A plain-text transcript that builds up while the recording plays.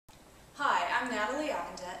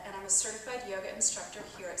And I'm a certified yoga instructor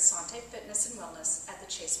here at Santé Fitness and Wellness at the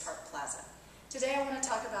Chase Park Plaza. Today I want to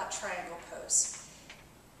talk about triangle pose.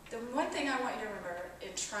 The one thing I want you to remember in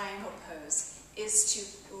triangle pose is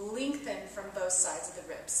to lengthen from both sides of the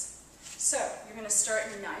ribs. So you're going to start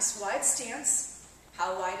in a nice wide stance.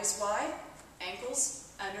 How wide is wide?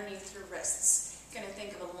 Ankles underneath your wrists. You're going to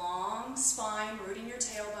think of a long spine rooting your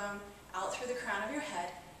tailbone out through the crown of your head.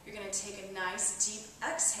 You're going to take a nice deep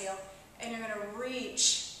exhale and you're going to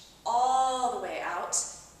reach all the way out,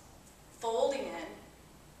 folding in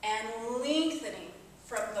and lengthening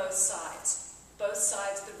from both sides. Both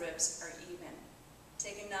sides of the ribs are even.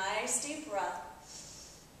 Take a nice deep breath,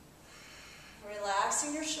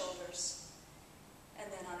 relaxing your shoulders, and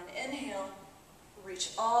then on an inhale,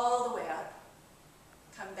 reach all the way up,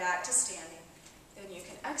 come back to standing. Then you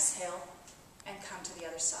can exhale and come to the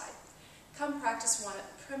other side. Come practice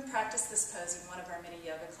this pose in one of our mini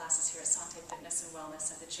yoga classes here at Santé Fitness and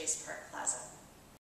Wellness at the Chase Park Plaza.